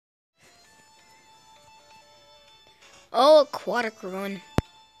Oh, aquatic ruin.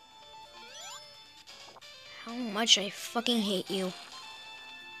 How much I fucking hate you.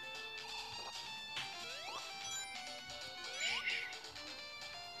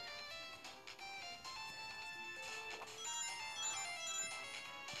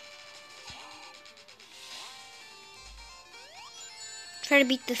 Try to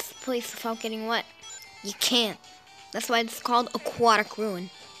beat this place without getting wet. You can't. That's why it's called Aquatic Ruin.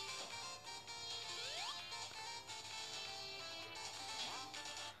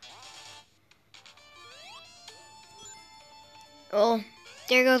 Oh,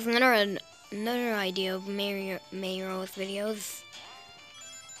 there goes another idea of Mayro's videos.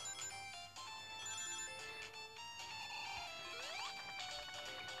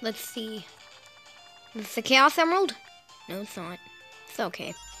 Let's see. Is the Chaos Emerald? No, it's not. It's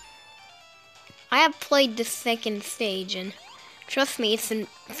okay. I have played the second stage, and trust me, it's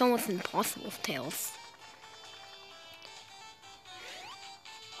almost impossible with Tails.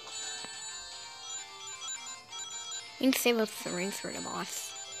 We need to save up the rings for the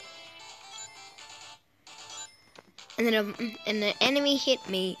boss. And then the enemy hit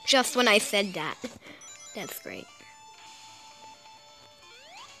me just when I said that. That's great.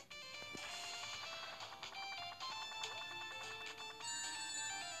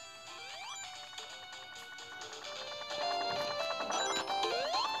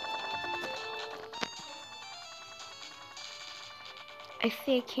 I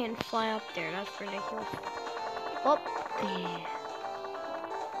see I can't fly up there. That's ridiculous. Oh, yeah.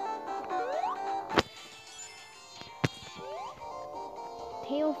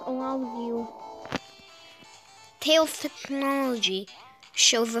 Tails allows you. Tails technology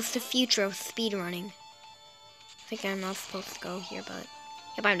shows us the future of speedrunning. I think I'm not supposed to go here, but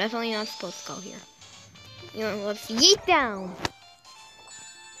yep, I'm definitely not supposed to go here. You know, let's yeet down.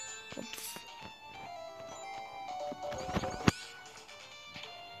 Oops.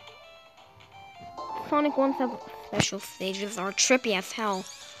 Sonic 1's special stages are trippy as hell.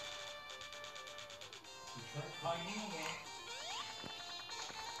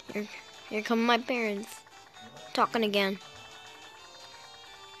 Here come my parents. Talking again.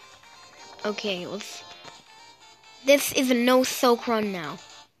 Okay, this is a no-soak run now.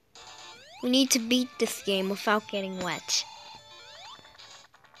 We need to beat this game without getting wet.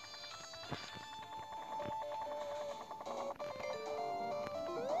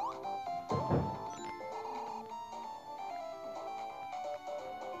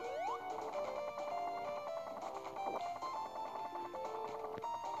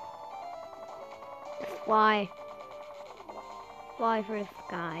 Fly. Fly for the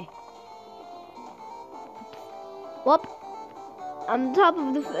sky. Whoop. On top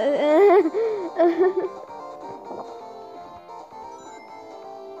of the...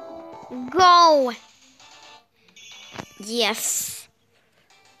 Go! Yes.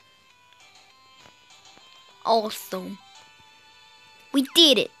 Awesome. We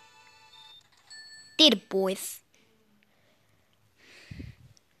did it. Did it, boys.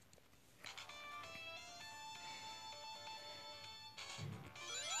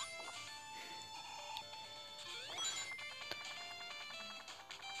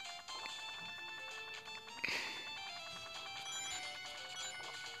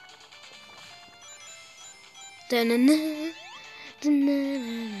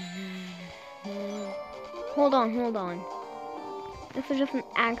 Hold on. This is just an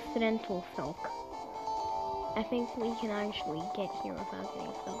accidental Snoc. I think we can actually get here without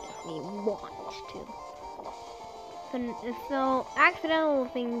getting soaked if we want to. So accidental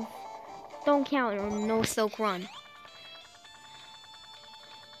things don't count on no soak run.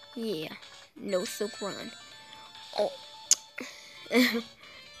 Yeah, no soak run. Oh,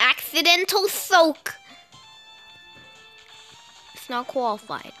 accidental soak. It's not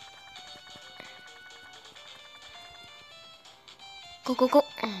qualified. Go, go, go.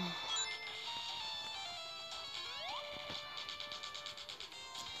 Oh.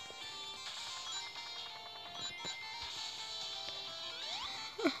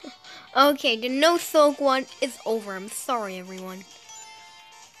 Okay, the no soak one is over. I'm sorry, everyone.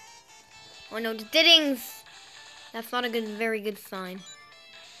 Oh no, the diddings. That's not a very good sign.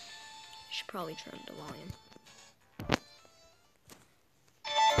 Should probably turn the volume.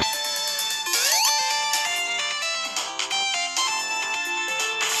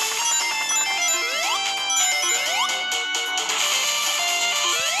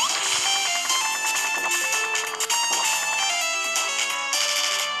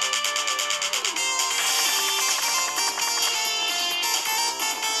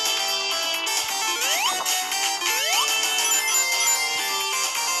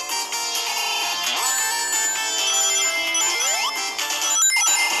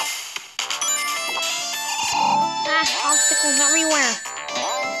 everywhere.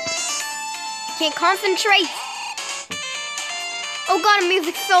 Can't concentrate. Oh god, the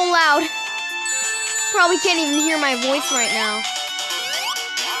music's so loud. Probably can't even hear my voice right now.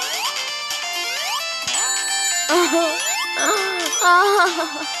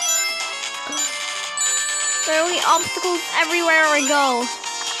 There are obstacles everywhere I go.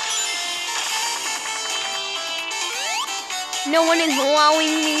 No one is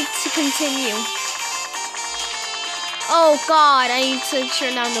allowing me to continue. Oh god, I need to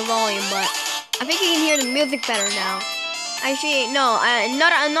turn down the volume, but I think you can hear the music better now. Actually, no,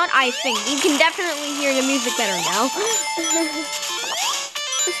 not I think. You can definitely hear the music better now.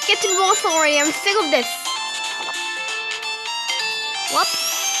 Let's get to the boss already. I'm sick of this. Whoop.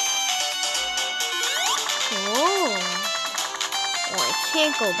 Oh, I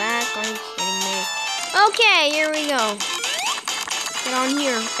can't go back. Are you kidding me? Okay, here we go. Get on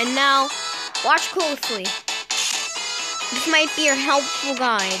here. And now, watch closely. This might be your helpful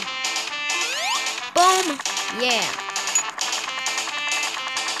guide. Boom. Yeah.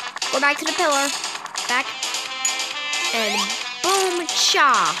 Go back to the pillar. Back. And boom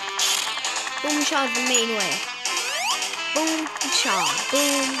cha. Boom cha is the main way. Boom cha.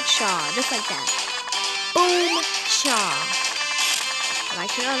 Boom cha. Just like that. Boom cha. Go back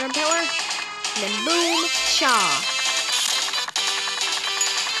to the other pillar. And then boom cha.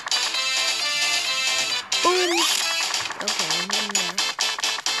 Boom. Okay, I'm in there.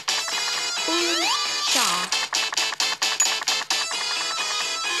 Boom cha.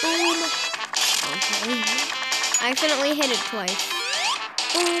 Boom. Okay. I accidentally hit it twice.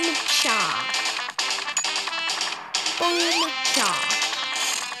 Boom cha. Boom cha.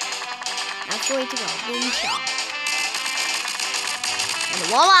 That's the way to go. Boom cha. And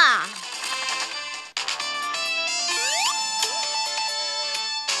voila!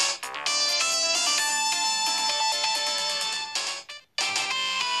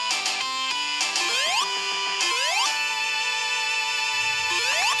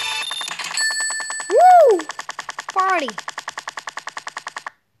 Party.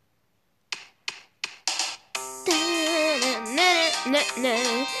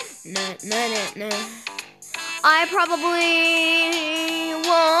 I probably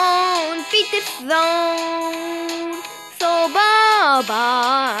won't beat this zone, so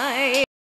bye-bye.